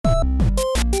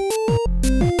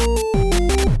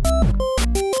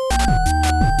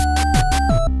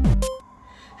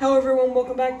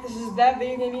back. This is That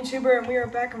Video Game YouTuber, and we are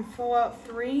back in Fallout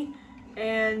 3.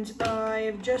 And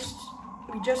we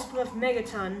just left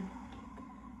Megaton,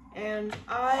 and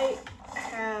I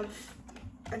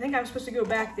think I'm supposed to go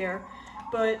back there,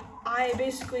 but I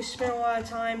basically spent a lot of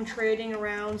time trading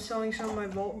around, selling some of my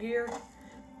vault gear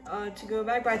to go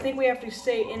back. But I think we have to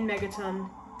stay in Megaton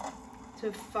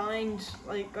to find,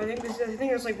 like, I think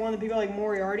there's like one of the people, like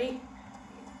Moriarty,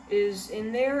 is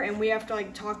in there, and we have to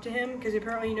like talk to him because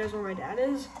apparently he knows where my dad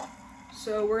is.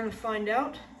 So we're gonna find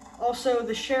out. Also,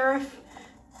 the sheriff,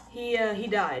 he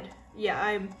died.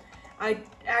 Yeah, I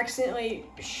accidentally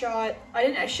shot. I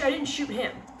didn't shoot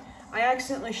him. I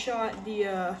accidentally shot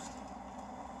the.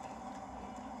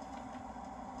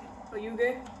 Oh, you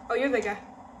okay? Oh, you're the guy.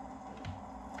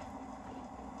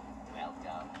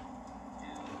 Welcome to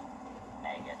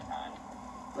Megaton.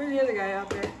 Where's the other guy out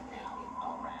there?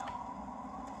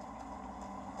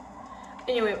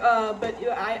 Anyway, but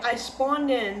I spawned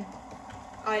in,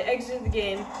 I exited the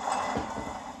game,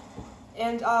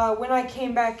 and when I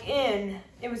came back in,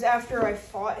 it was after I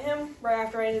fought him, right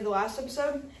after I ended the last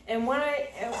episode, and when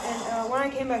I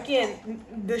came back in,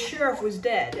 the sheriff was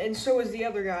dead, and so was the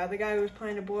other guy, the guy who was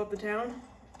planning to blow up the town.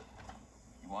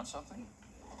 You want something?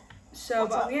 So,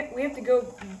 but we have to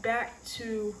go back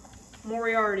to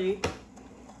Moriarty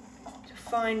to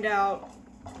find out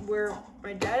where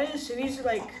my dad is. So he's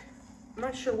like, I'm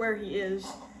not sure where he is.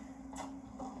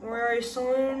 Moriarty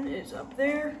Saloon is up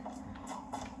there.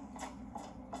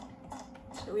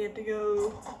 So we have to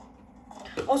go.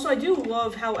 Also, I do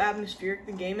love how atmospheric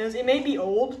the game is. It may be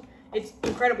old. It's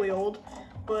incredibly old.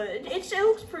 But it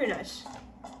looks pretty nice.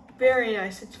 Very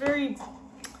nice. It's very... It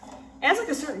has like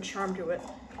a certain charm to it.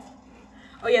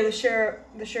 Oh yeah, the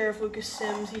sheriff Lucas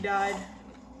Sims, he died.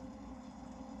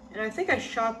 And I think I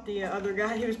shot the other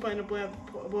guy. He was planning to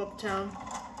blow up the town.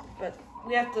 But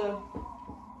we have to,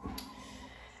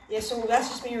 yeah, so that's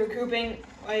just me recouping.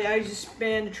 I just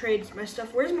began to trade my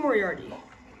stuff. Where's Moriarty?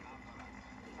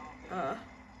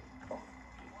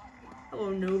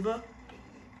 Hello, Nova.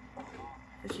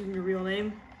 That's even your real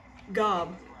name.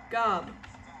 Gob.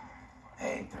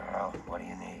 Hey, girl, what do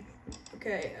you need?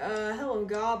 Okay, hello,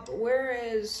 Gob. Where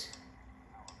is,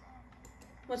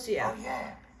 what's he at? Oh,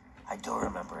 yeah, I do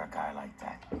remember a guy like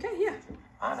that. Okay, yeah.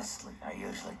 Honestly, I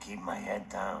usually keep my head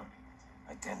down.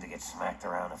 I tend to get smacked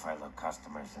around if I look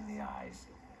customers in the eyes.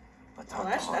 But Oh,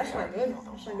 that's not good.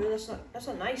 That's not good. That's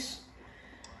not nice.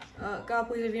 God,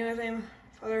 please, if you know his name,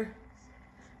 Father.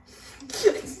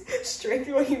 Straight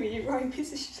through what you mean, you wrong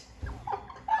piece of shit.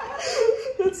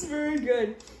 That's very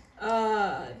good.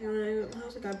 If you want to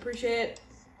house, I appreciate it.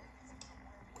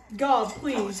 God,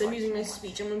 please, I'm using my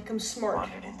speech. I'm gonna become smart.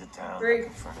 Wandered into town Very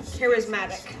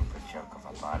charismatic. Stupid chunk of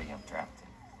a body I'm trapped in.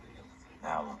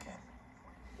 Now look at it.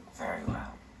 Very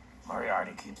well.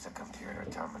 Moriarty keeps the computer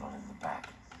terminal in the back.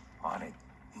 On it,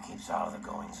 he keeps all the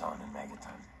goings-on in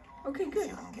Megaton. Okay, good.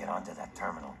 If you can get onto that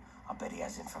terminal, I'll bet he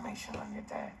has information on your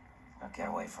dad. Now get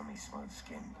away from me, smooth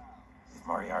skin. If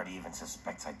Moriarty even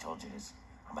suspects I told you this,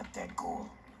 I'm a dead ghoul.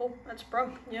 Oh, that's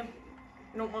broke. Yep.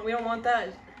 We don't want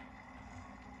that.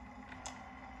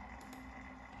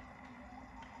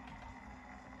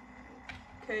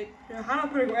 Okay, how do I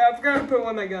put it away? I forgot to put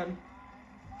away my gun.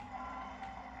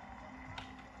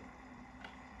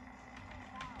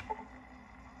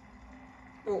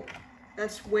 Oh,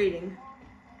 that's waiting.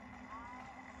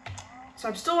 So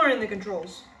I'm still learning the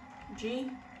controls.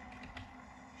 G.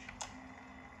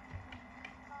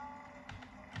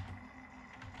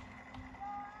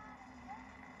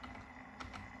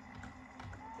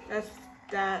 That's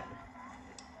that.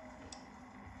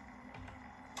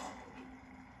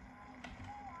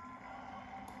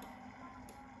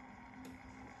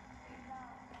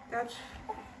 That's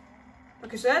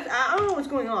okay. So that's, I don't know what's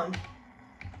going on.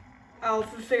 I'll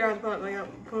figure out put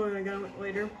my gun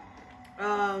later.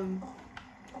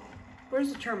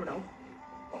 Where's the terminal?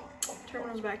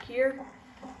 Terminal's back here.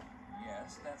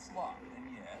 Yes, that's locked. And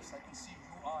yes, I can see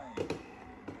who I am.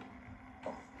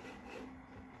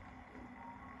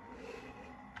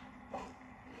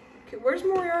 Okay, where's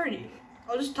Moriarty?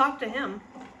 I'll just talk to him.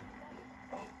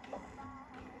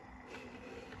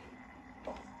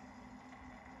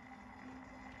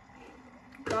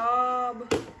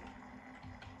 Gob.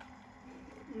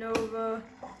 Nova.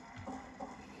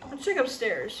 Let's check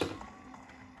upstairs.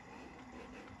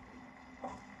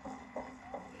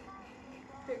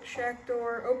 Pick shack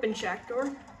door. Open shack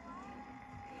door.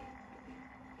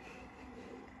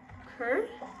 Okay.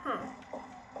 Huh.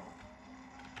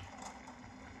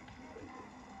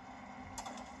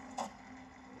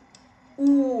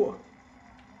 Ooh.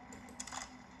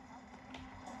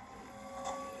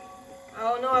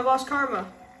 Oh no, I lost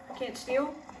karma. can't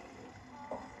steal.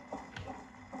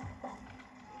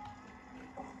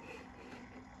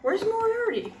 Where's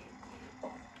Moriarty?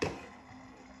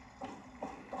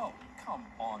 Oh, come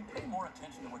on. Pay more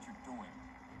attention to what you're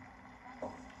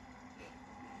doing.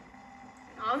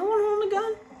 I'm the one holding the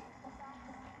gun.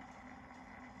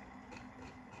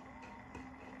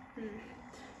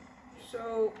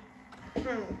 So,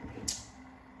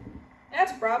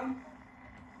 that's a problem.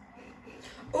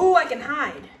 Oh, I can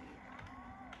hide.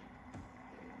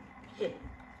 Hit.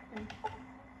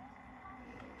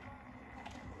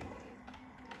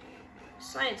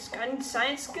 Science. I need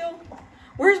science skill.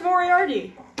 Where's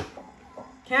Moriarty?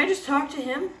 Can I just talk to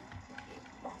him?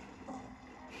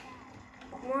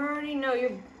 Moriarty? No,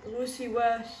 you're Lucy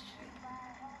West.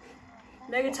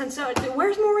 Megaton South.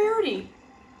 Where's Moriarty?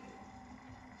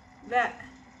 That.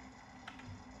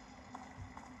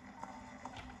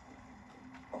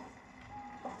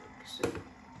 So.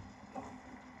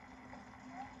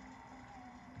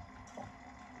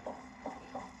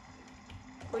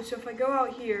 Wait, so if I go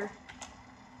out here.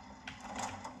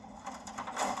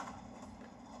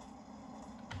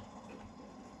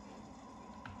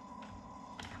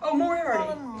 Oh, Moriarty.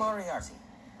 Colin Moriarty.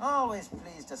 Always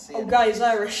pleased to see you. Oh, God, he's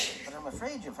Irish. But I'm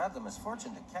afraid you've had the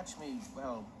misfortune to catch me,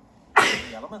 well,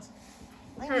 the element.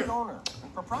 I'm the owner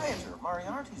and proprietor of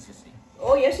Moriarty's, you see.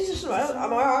 Oh, yes, he's just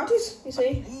I'm Moriarty's, you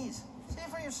see. Please, say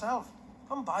for yourself.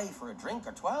 Come by for a drink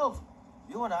or 12.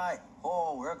 You and I,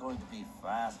 oh, we're going to be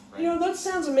fast friends. You know, that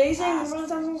sounds amazing.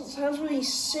 That sounds really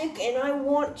sick, and I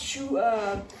want to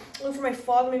look for my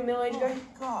father, my middle-aged guy.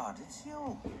 Oh, God, it's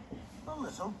you. The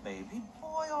little baby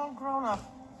boy all grown up.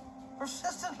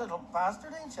 Persistent little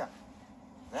bastard, ain't you?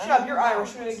 Shut up, you're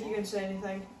Irish. You can say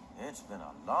anything. It's been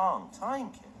a long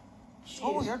time, kid. Jeez.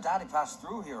 Oh, your daddy passed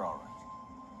through here all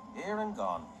right. Here and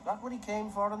gone. Got what he came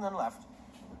for and then left.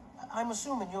 I'm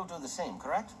assuming you'll do the same,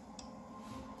 correct?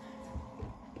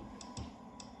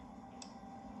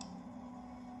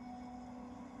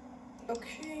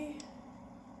 Okay.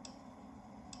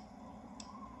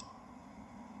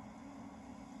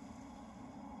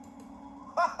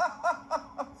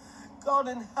 God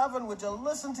in heaven, would you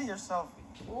listen to yourself?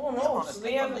 Oh, You no. So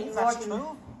honestly they haven't believe that's locked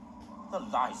true? The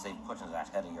lies they put into that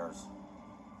head of yours.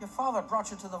 Your father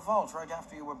brought you to the vault right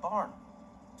after you were born.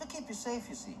 To keep you safe,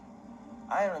 you see.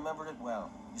 I remembered it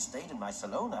well. You stayed in my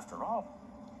saloon after all.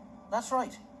 That's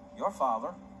right. Your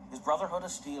father, his Brotherhood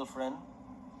of Steel friend,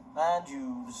 and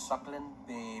you, the suckling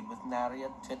babe with nary a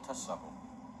tit to suckle.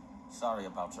 Sorry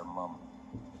about your mum.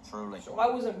 Truly. So I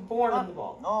wasn't born in the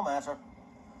vault. No matter.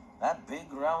 That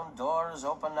big round door is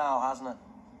open now, hasn't it?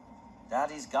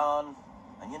 Daddy's gone,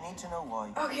 and you need to know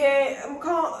why. Okay, I'm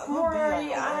calling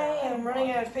Moriarty. I am running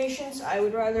out of patience. I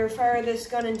would rather fire this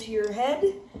gun into your head.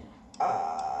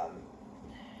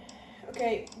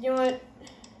 Okay, you know what?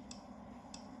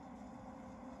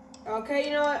 Okay,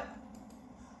 you know what?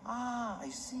 Ah, I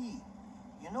see.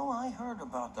 You know, I heard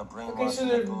about the brainwashing. Okay, so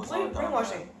that the goes on down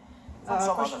brainwashing. there. From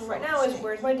some Question other right fellow, now is, see?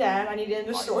 where's my dad? I need to end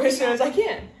the story as soon as I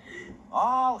can.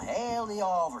 All hail the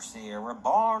overseer. We're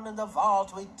born in the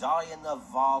vault, we die in the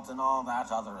vault, and all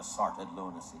that other assorted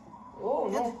lunacy. Oh,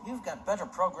 no. You've got better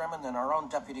programming than our own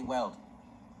Deputy Weld.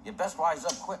 You'd best wise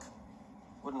up quick.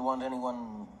 Wouldn't want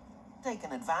anyone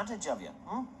taking advantage of you,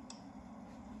 hmm?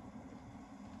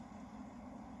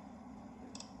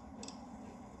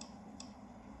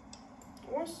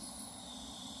 Let's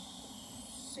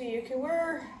see. Okay,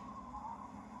 where?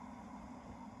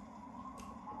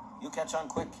 You catch on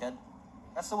quick, kid.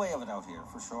 That's the way of it out here,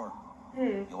 for sure.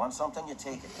 You want something, you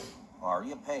take it. Or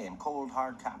you pay in cold,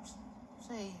 hard caps.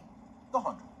 Say, the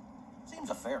 100. Seems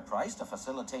a fair price to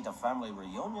facilitate a family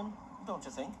reunion, don't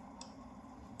you think?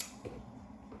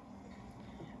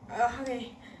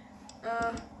 Okay.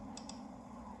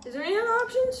 Is there any other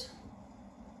options?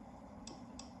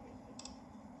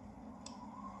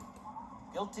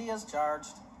 Guilty as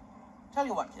charged. Tell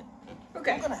you what, kid.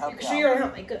 Okay. I'm gonna help you So you're out. gonna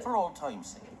help me, good. For old time's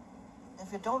sake.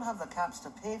 If you don't have the caps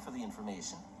to pay for the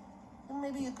information, then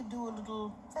maybe you could do a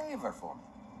little favor for me.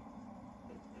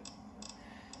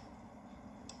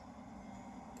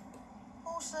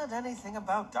 Who said anything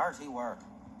about dirty work?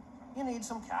 You need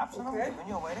some caps, and I'm Okay. giving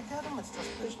you a way to get them. It's just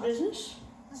This business. business?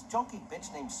 This junkie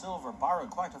bitch named Silver borrowed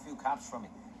quite a few caps from me.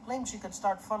 Claimed she could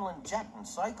start funneling Jet and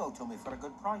Psycho to me for a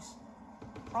good price.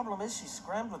 Problem is, she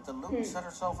scrammed with the loot and set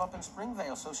herself up in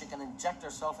Springvale so she can inject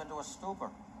herself into a stupor.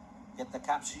 Get the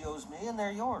caps she owes me, and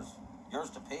they're yours. Yours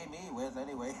to pay me with,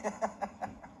 anyway.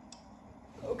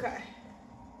 Okay.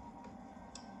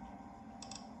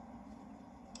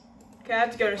 Okay, I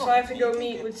have to go. So I have to go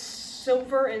meet with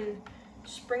Silver in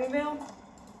Springvale.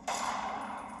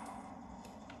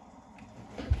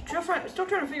 Still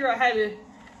trying to figure out how to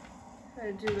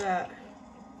do that.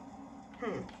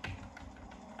 Hmm.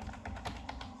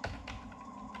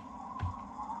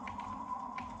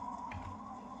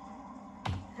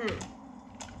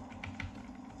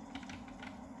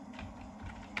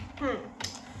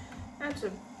 That's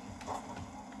a...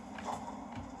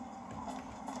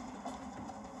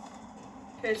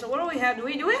 Okay, so what do we have? Do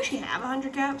we actually have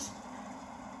 100 caps?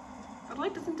 I'd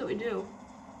like to think that we do.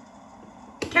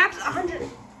 Caps 100.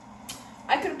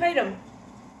 I could have paid him.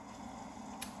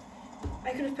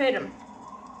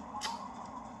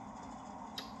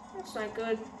 That's not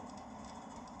good.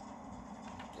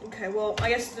 Okay, well, I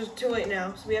guess it's too late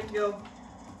now, so we have to go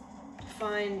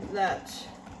find that.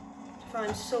 To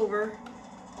find silver.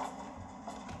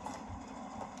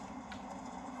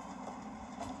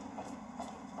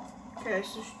 Okay,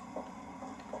 so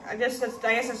I guess that's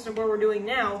what we're doing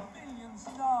now. Million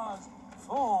stars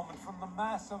formed from the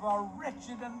mass of our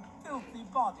wretched and filthy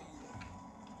bodies.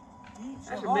 Each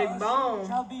That's of a big us bone.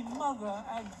 shall be mother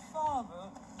and father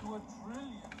to a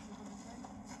trillion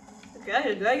civilizations.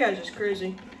 Okay, that guy's just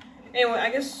crazy. Anyway,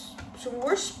 I guess so.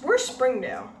 Where's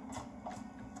Springdale?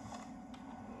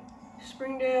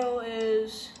 Springdale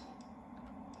is.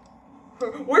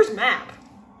 Where's map?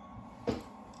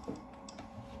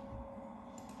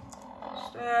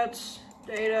 Stats,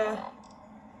 data,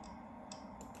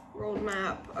 world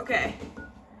map. Okay.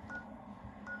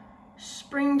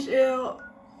 Springdale.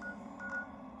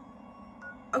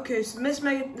 Okay, so this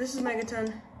is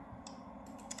Megaton.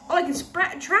 Oh, I can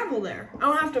travel there. I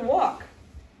don't have to walk.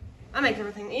 That makes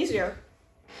everything easier.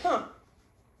 Huh.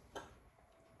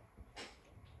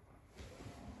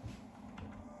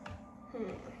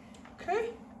 Okay.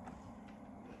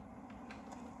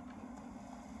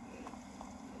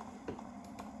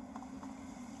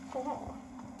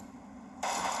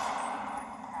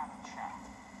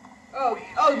 Oh,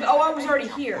 I was already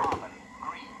here.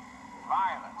 Greed,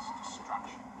 violence,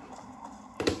 destruction.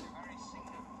 The very seat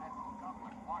of federal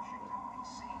government, Washington,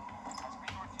 D.C., has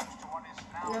been reduced to what is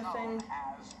now Nothing. known as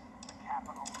the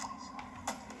Capitol Police.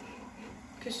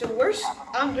 Okay, so where's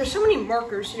there's so many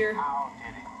markers here. How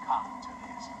did it come to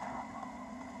this, America?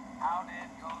 How did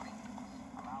your leaders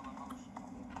allow the most?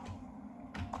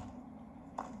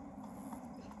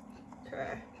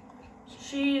 Okay.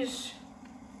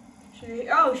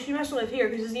 She must live here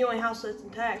because it's the only house that's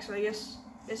intact, so I guess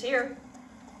it's here.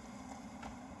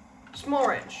 Small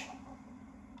Ranch.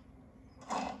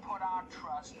 Put our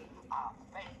trust, our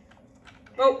faith.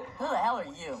 Oh, Who the hell are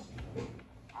you?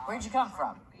 Where'd you come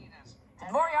from?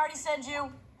 Did Moriarty send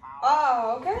you?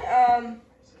 okay.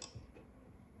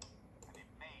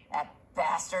 That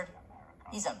bastard.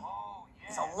 He's a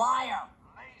liar.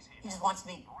 He just wants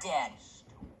me dead.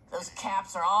 Those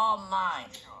caps are all mine.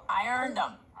 I earned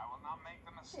them. I will not make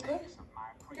the mistakes of my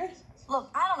predecessors. Look,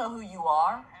 I don't know who you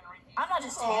are. I'm not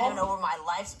just handing over my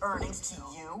life's earnings to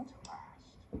you.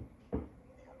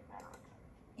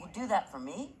 You do that for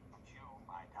me?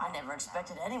 I never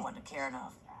expected anyone to care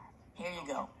enough. Here you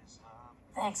go.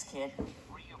 Thanks, kid.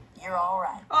 You're all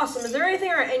right. Awesome. Is there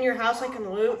anything in your house I can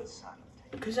loot?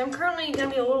 Because I'm currently gonna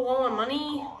be a little low on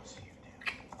money.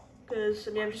 Because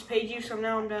I mean, I've just paid you, so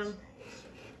now I'm done. Is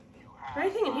there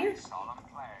anything in here?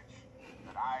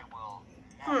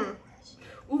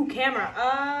 Ooh,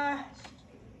 camera.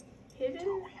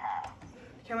 Hidden?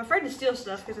 Okay, I'm afraid to steal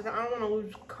stuff because I don't want to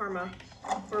lose karma.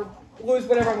 Or lose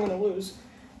whatever I'm going to lose.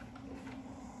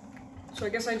 So I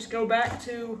guess I just go back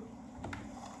to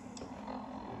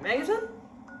Megaton?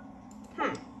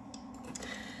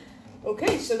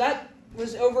 Okay, so that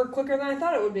was over quicker than I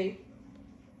thought it would be.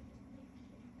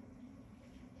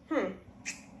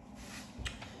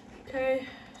 Okay,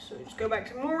 so just go back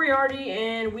to Moriarty,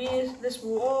 and this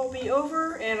will all be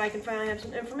over, and I can finally have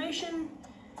some information,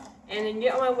 and then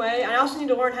get on my way. I also need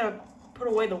to learn how to put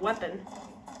away the weapon,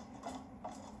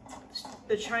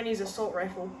 the Chinese assault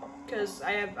rifle, because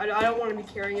I don't want to be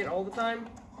carrying it all the time.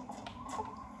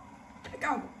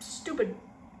 Oh, stupid.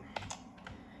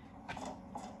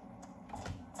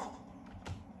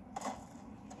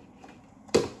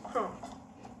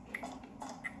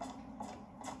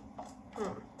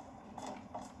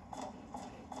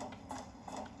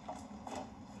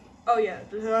 Oh yeah,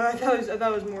 I thought it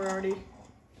was Moriarty.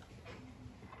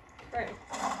 Right.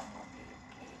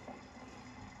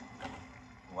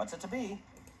 What's it to be?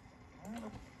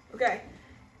 Okay.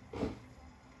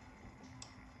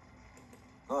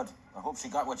 Good. I hope she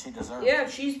got what she deserved. Yeah,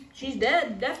 she's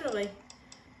dead, definitely.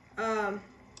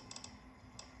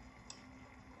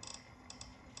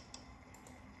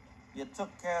 you took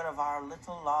care of our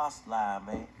little lost lamb,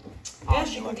 eh?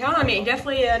 Yes, you can count on me.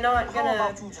 Definitely not How gonna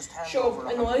about you just hand show over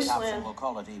up in the 100 caps and wasteland. we'll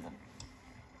call it even.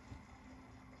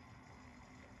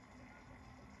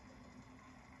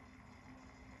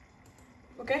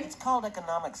 Okay. It's called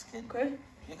economics, kid. Okay.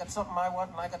 You got something I want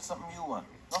and I got something you want.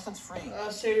 Nothing's free.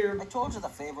 So you're I told you the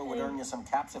favor would earn you some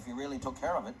caps if you really took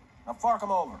care of it. Now fork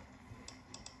 'em over.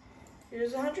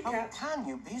 here's 100 How caps. can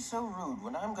you be so rude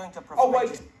when I'm going to Oh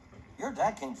perfect wait. you? Your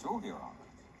dad came through here all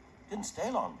right. Didn't stay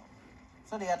long though.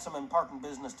 Said he had some important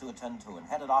business to attend to and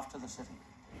headed off to the city.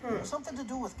 Something to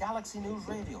do with Galaxy News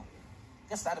Radio.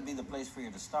 Guess that'd be the place for you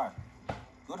to start.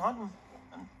 Good hunting,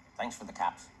 and thanks for the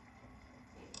caps.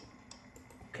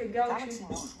 Okay, Galaxy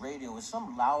News Radio is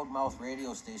some loudmouth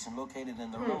radio station located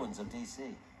in the ruins of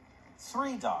DC.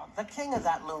 Three Dog, the king of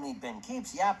that loony bin,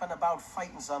 keeps yapping about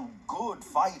fighting some good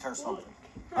fight or something.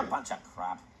 A bunch of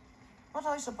crap. But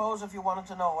I suppose if you wanted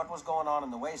to know what was going on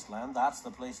in the wasteland, that's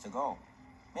the place to go.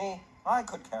 Me, I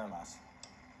could care less.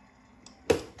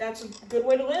 That's a good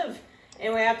way to live.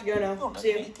 Anyway, I have to go now. Don't let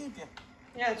See you. me keep you.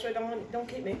 Yeah, that's right. Don't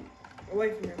keep me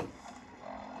away from here.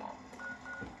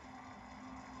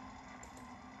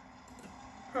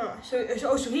 Huh. So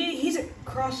he's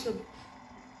across the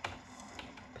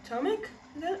Potomac?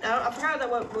 Is that? I forgot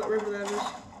what river that is.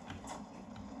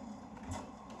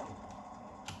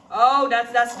 Oh,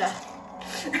 that's that.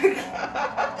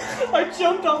 I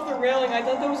jumped off the railing. I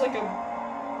thought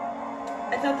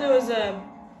there was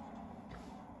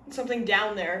something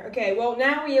down there. Okay, well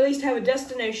now we at least have a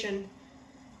destination.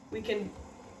 We can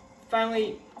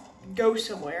finally go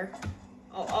somewhere.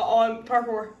 On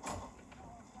parkour.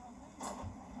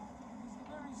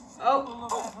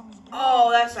 Oh,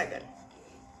 that's not good.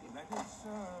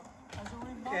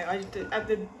 Okay, I have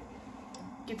to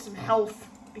get some health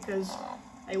because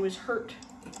I was hurt.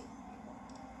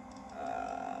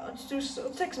 Let's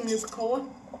take some Nuka-Cola.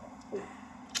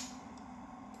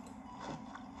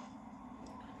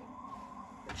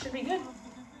 It should be good.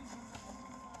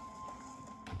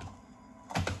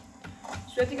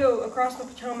 So we have to go across the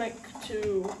Potomac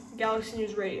to Galaxy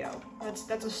News Radio.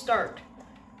 That's a start.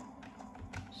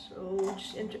 So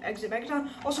just exit Megaton.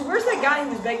 Also, where's that guy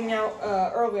who was begging out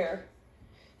earlier?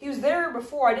 He was there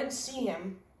before. I didn't see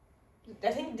him.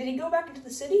 I think, did he go back into the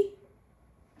city?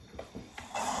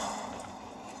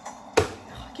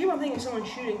 I keep on thinking someone's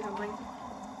shooting something.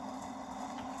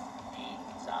 Need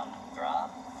some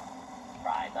grub?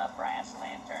 Try the brass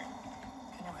lantern.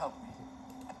 Can you help me?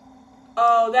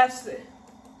 Oh, that's the...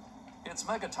 It's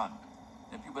Megaton.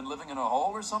 Have you been living in a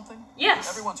hole or something? Yes.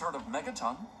 Everyone's heard of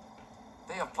Megaton.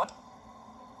 They have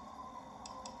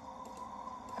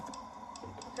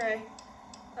Okay.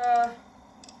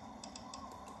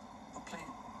 please.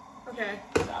 Okay.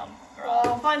 Some Well,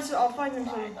 grub. I'll find him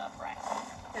Try some... the brass.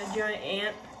 That giant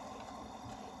ant.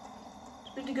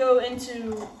 It's good to go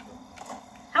into...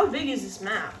 How big is this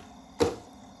map?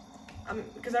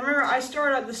 Because I remember I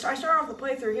started off the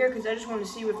playthrough here because I just wanted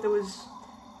to see if there was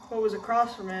what was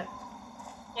across from it.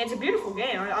 And it's a beautiful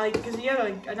game. Because you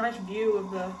have a nice view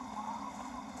of the...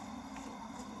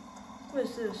 What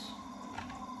is this?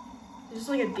 Is this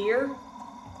like a deer?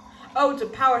 Oh, it's a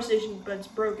power station, but it's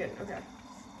broken. Okay.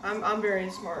 I'm very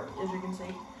smart, as you can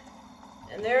see.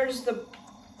 And there's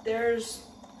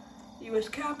U.S.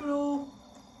 Capitol.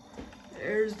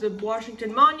 There's the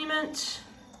Washington Monument.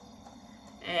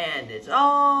 And it's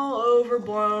all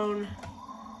overblown.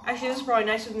 Actually, this is probably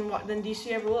nicer than DC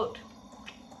ever looked.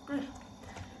 Good.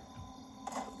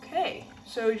 Okay,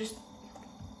 so we just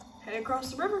head across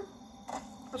the river.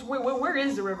 Where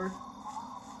is the river?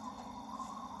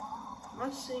 I'm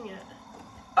not seeing it.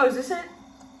 Oh, is this it?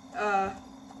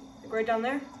 Like right down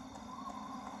there?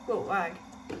 Whoa, lag.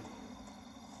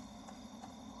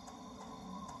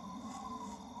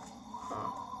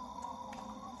 Huh.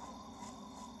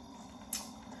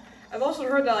 I've also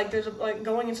heard that there's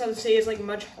going inside the city is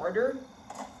much harder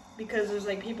because there's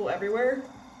people everywhere.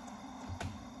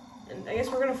 And I guess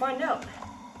we're gonna find out.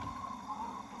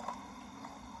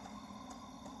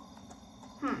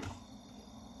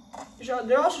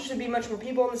 There also should be much more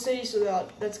people in the city, so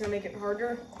that's gonna make it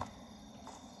harder.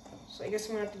 So I guess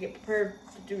I'm gonna have to get prepared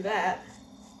to do that.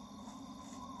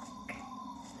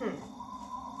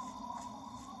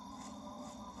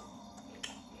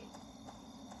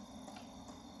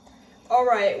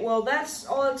 Alright, well that's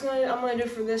all I'm gonna do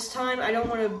for this time. I don't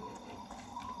want to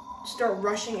start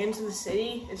rushing into the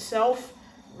city itself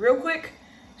real quick.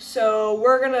 So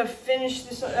we're gonna finish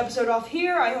this episode off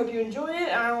here. I hope you enjoyed it,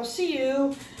 and I will see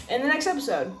you in the next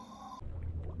episode.